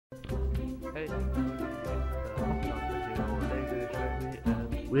Hey,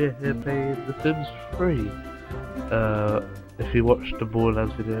 and we're here playing The Sims 3. If you watched the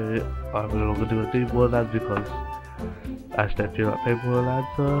Borderlands video, I'm no longer going to do Borderlands because I just don't feel like playing Borderlands.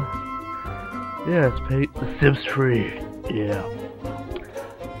 So yeah, let's play The Sims 3. Yeah.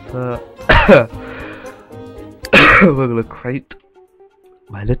 So we're gonna create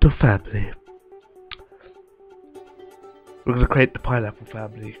my little family. We're gonna create the pineapple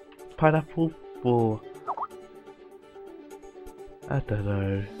family. Pineapple for, I don't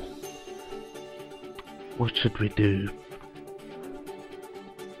know. What should we do?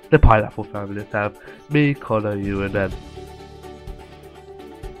 The pineapple family. Let's have me, Connor, you, and then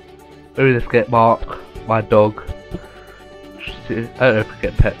maybe let's get Mark, my dog. I don't know if we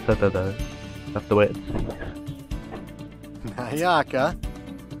get pets. I don't know. Have to wait and see. Mayaka.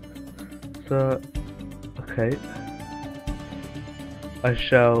 So, okay. I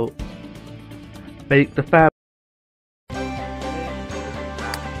shall make the family.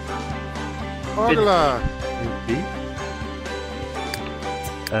 Hola.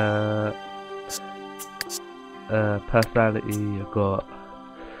 Personality, I've got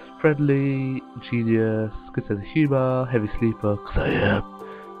friendly, genius, good sense of humour, heavy sleeper, because I am,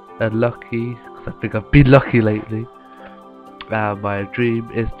 and lucky, because I think I've been lucky lately. My dream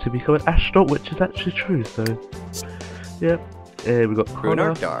is to become an astronaut, which is actually true, so, yeah. We got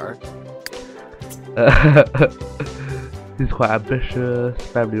Connor. He's quite ambitious,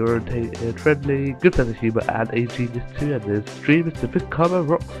 family orientated, friendly, good sense of humour, and a genius too, and his dream is to become a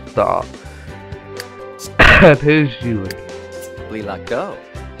rock star. And here's Ewan. We let go.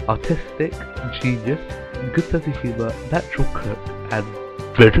 Artistic, genius, good sense of humour, natural cook, and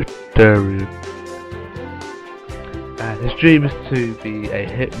vegetarian. And his dream is to be a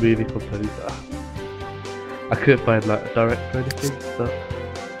hit movie composer. I couldn't find like a director or anything, but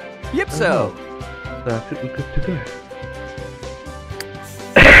Yep, so. I think we're good to go.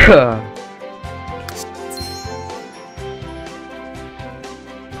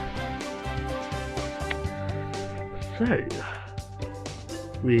 So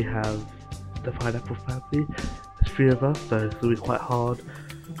we have the pineapple family. There's 3 of us, so it's gonna be quite hard.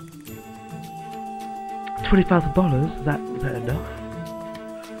 $20,000? Is that enough?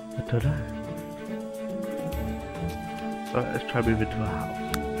 I don't know. Alright, let's try and move into a house.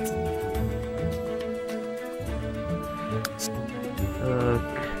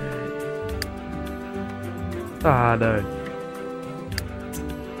 Okay. Ah, no.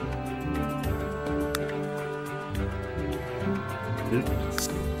 Oops.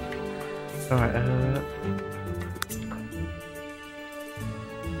 Alright,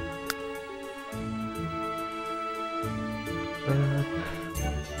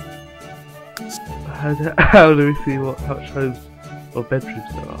 how do we see how much homes or bedrooms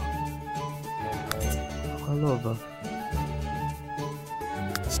there are? Quite a lot of us.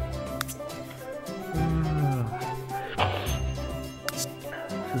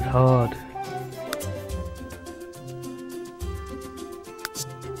 This is hard.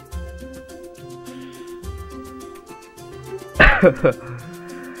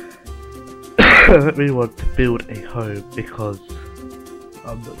 I don't really want to build a home because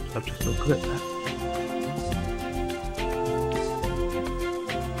I'm just not good at that.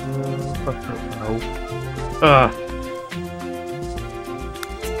 Fuck it, no. Ah!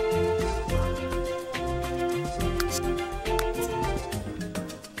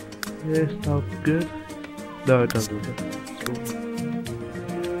 Yes, sounds good. No, it doesn't.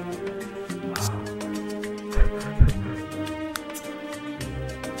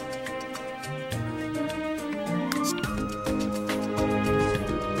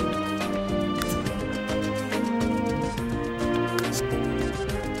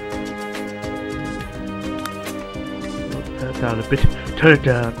 Down a bit. Turn it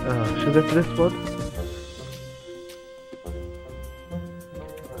down. Should I go for this one?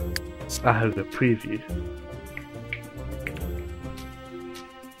 I have a preview.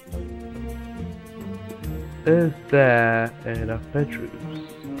 Is there enough bedrooms?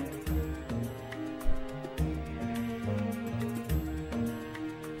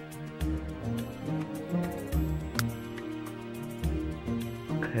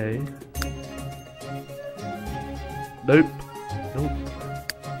 Okay. Nope. Nope.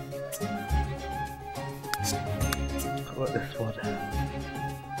 How about this one?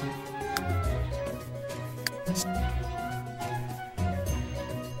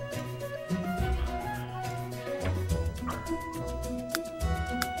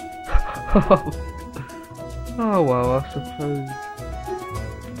 Oh well, I suppose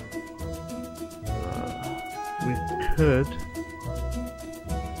we could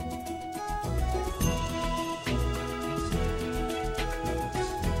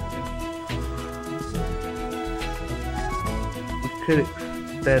should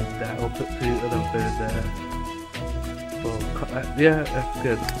extend that. I'll put 2 and I'll go in there. Well, cut that. Yeah, that's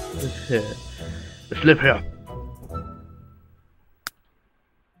good. Let's here. Let's live here.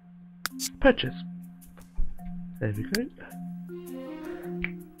 Purchase. There we go.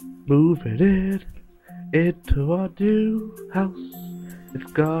 Moving in into our new house.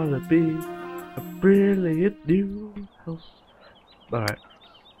 It's gonna be a brilliant new house. Alright.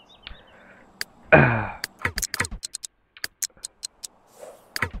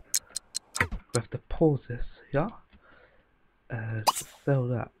 We have to pause this, yeah? And sell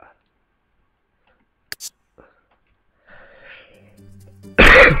that.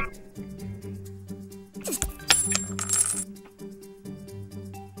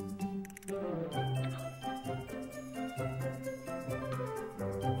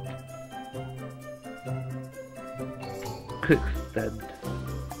 Quick extend.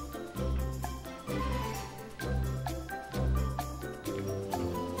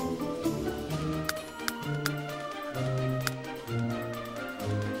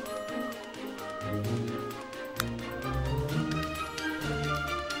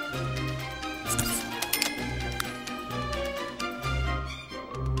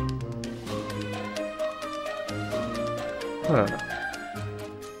 Huh.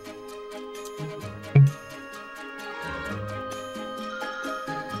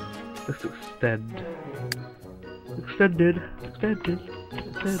 Let's extend. Extended.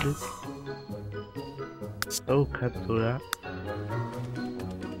 Oh, cancel that.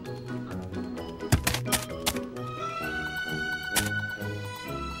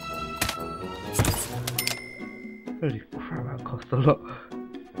 Holy crap, that cost a lot.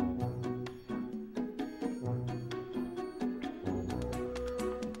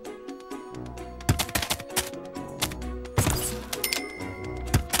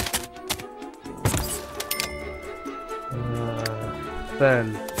 Then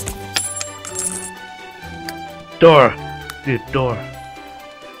door, dude, door.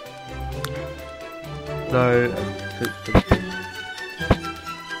 No,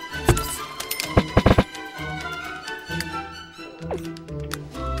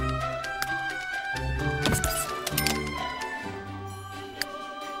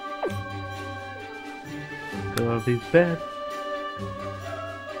 go on these beds.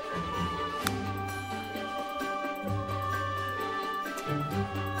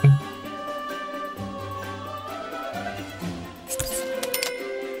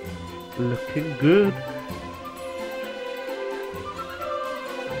 Looking good.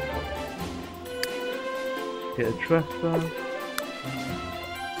 Get a dresser.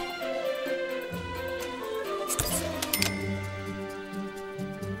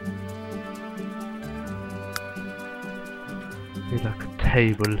 Need like a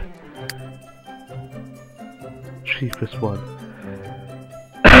table. Cheapest one.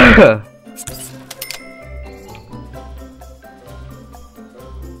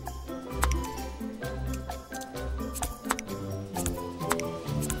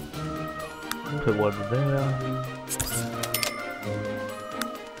 Put one there,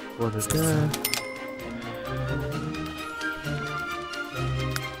 one there.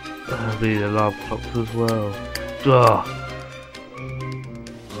 I need alarm clocks as well. Ugh.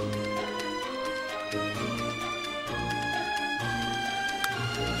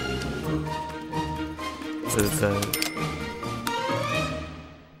 Okay.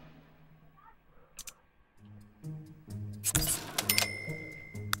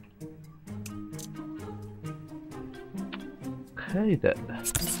 Okay then, I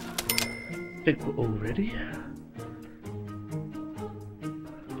think we're all ready.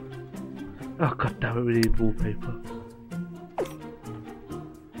 Oh god damn it, we need wallpaper.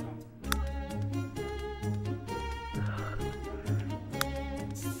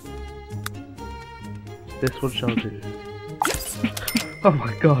 This one shall do. Oh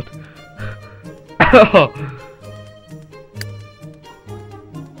my god.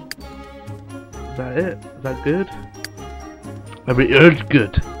 Is that it? Is that good? I mean, it's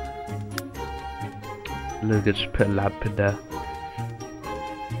good. Look, just put a lamp in there.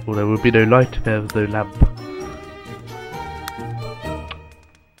 Well, there would be no light if there was no lamp.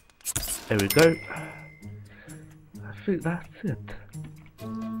 There we go. I think that's it.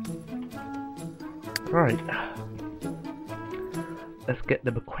 Right. Let's get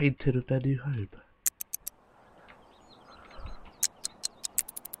them acquainted with their new home.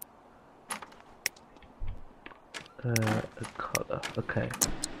 A colour, okay.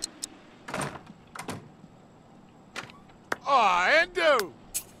 And do.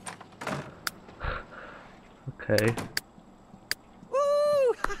 Okay.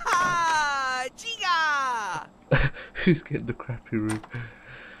 Woo! Ha ha! Chiga! Who's getting the crappy room?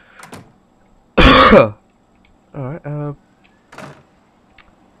 Alright, so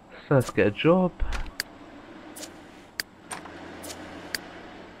let's get a job.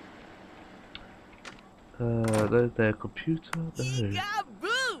 There's their computer. No.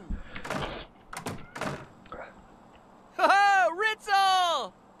 Oh,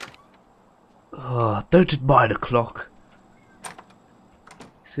 Ritzel! Oh, don't admire the clock.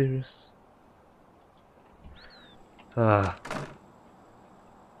 Serious?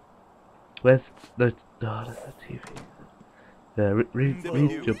 Where's the... Oh, there's the TV. Yeah, read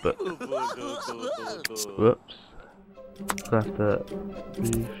your book. Whoops. I have to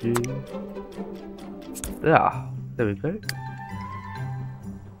review. Yeah, there we go.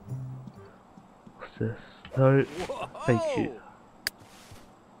 What's this? No, thank you.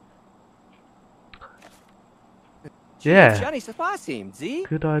 Yeah, Johnny Safasim, Z?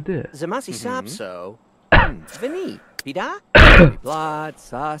 good idea. Zamasi Sapso. Veni. Vida? Blood,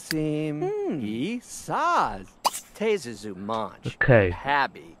 Sasim. E. Saz. Tezazu Manch. Okay.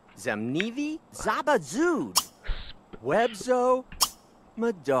 Habi. Zamnivi. Zabazud. Webzo.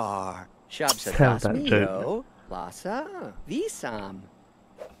 Madar. Tell that Shabsatasmio. Lasa. Visam.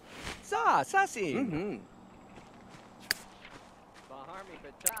 Sa. Sasim.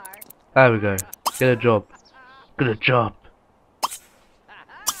 There we go. Get a job. Get a job.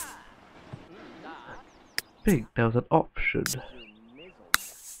 I think there was an option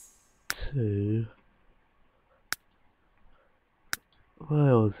to...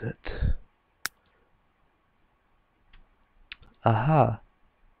 Where was it? Aha.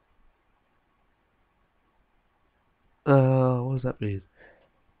 What does that mean?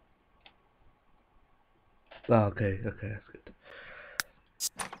 Oh, okay, that's good.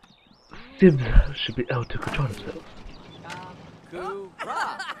 Sims should be able to control themselves.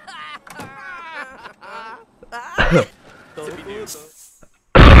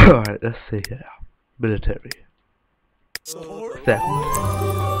 Alright, let's see here. Military. Theft.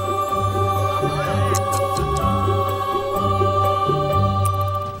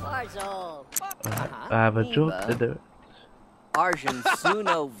 I have a job to do. Arjun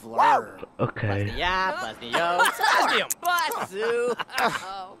Suno Vlar. Okay. Basu.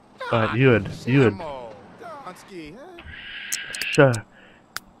 Alright, Ewan. Sure.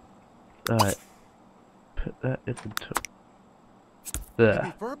 Alright. Put that into...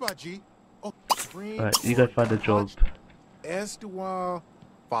 There. Alright, you go find a job. Estual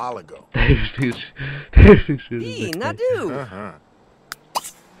Falago. Hey, Nadu.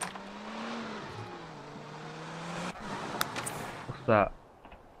 What's that?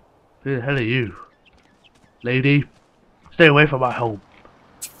 Who the hell are you? Lady? Stay away from my home.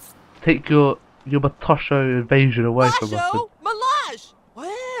 Take your Matosho invasion away from us. Malash!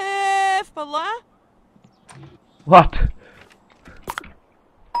 What?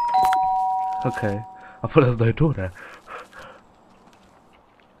 Okay. I thought there was no door there.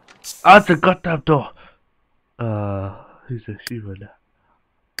 Answer the goddamn door! Who's this human?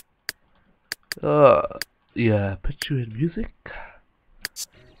 Yeah, put you in music?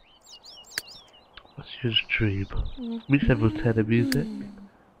 What's your dream? Meet level 10 in music?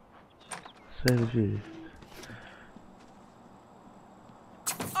 Same as you.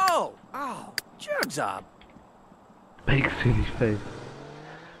 Oh, jerks up. Big silly face.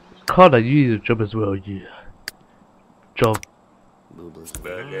 Connor, you need a job as well, you. Job.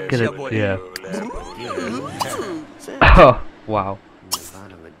 Get it, yeah. Oh, wow.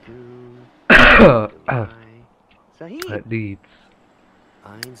 It needs.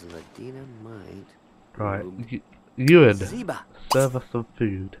 Right, Ewan, serve us some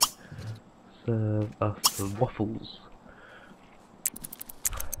food. Serve us some waffles.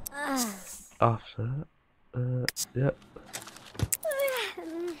 After, yep.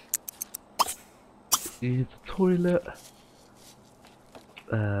 Use the toilet.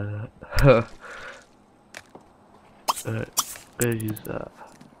 Go use that.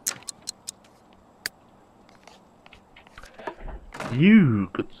 You,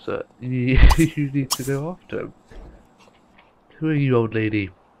 good sir, you need to go after him. Who are you, old lady?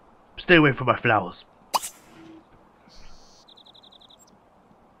 Stay away from my flowers.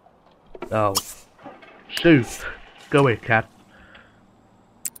 Oh. Shoot! Go away, cat.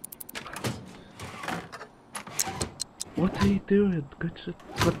 What are you doing? Go to the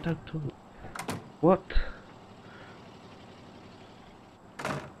goddamn toilet. What?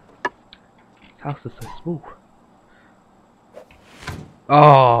 This house is so small.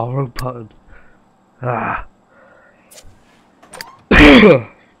 Oh, wrong button. Ah.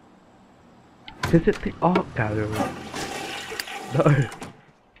 Is it the art gallery? No.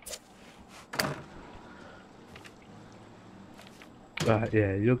 Right,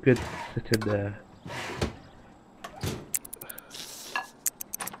 yeah, you're good sitting there.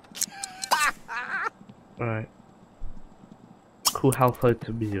 Right. Cool household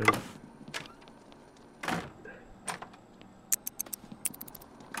to meal.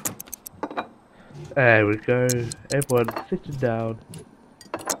 There we go. Everyone sitting down,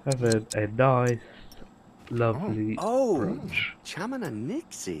 having a nice, lovely brunch. Chamana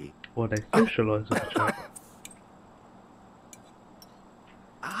Nixie. While they socialise with each other.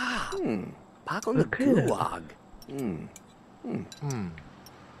 Back on the Okay then. gulag.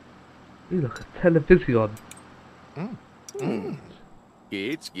 You look at television.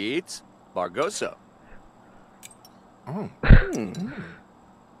 Gates, Bargoso.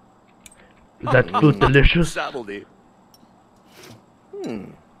 Is that food delicious? Saddledy.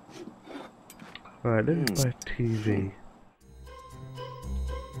 Right, let me buy TV.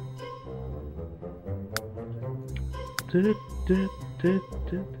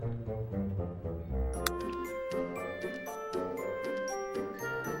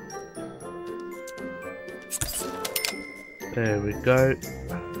 There we go.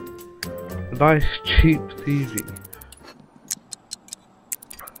 Nice cheap TV.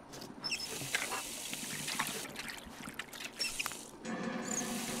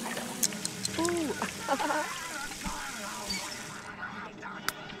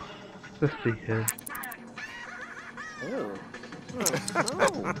 Let's see here.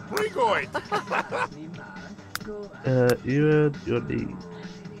 Freakoid! You and your needs.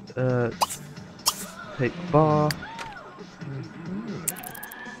 Take bath.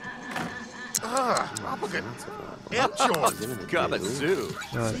 Applicant. Epchon. Kabatsu.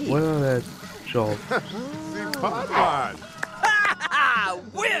 Right, what are their jobs? Podpod.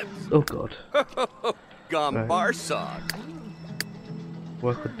 Whips! Oh god. Gombarsog.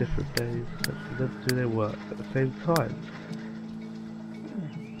 Work on different days. Let's do they work at the same time?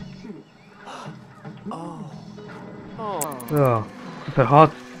 Oh, it's so hard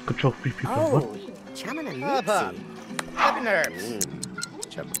to control three people at once. Chamana Papa. Happy nerves.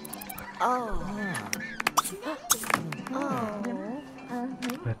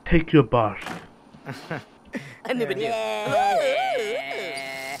 Take your bath.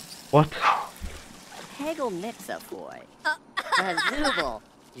 What? Hegel Mixa boy. Zubel.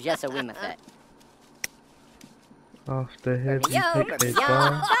 Just a Wimmethet. After him, Yo, you take a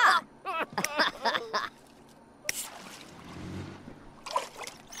bath.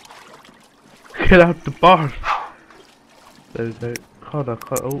 Get out the bath! There we go. God, I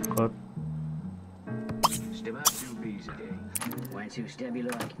can't. Oh god.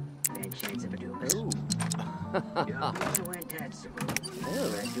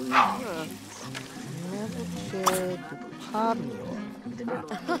 Ah,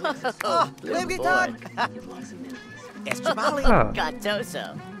 Gatoso.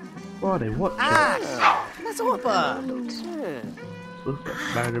 what are they watching? That's Orpa. Looks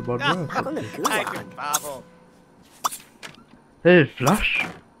like Marilyn Monroe. Back on the gulag. Hey, Flash!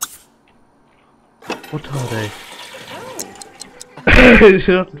 What are they? It's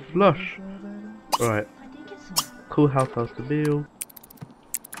not Flush! Right. Cool house to meal.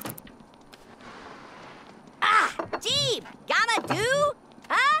 Jeep, gotta do?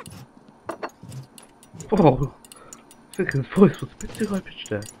 Huh? Oh! I think his voice was a bit too high pitched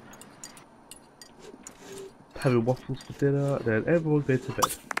there. Having waffles for dinner, then everyone goes to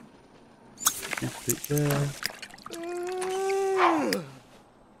bed. You sleep there.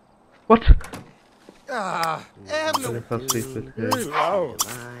 What? Have no. I'll sleep with him. Hello.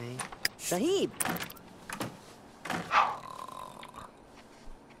 Sahib.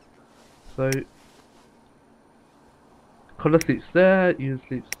 So, Connor sleeps there, you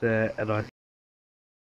sleeps there, and I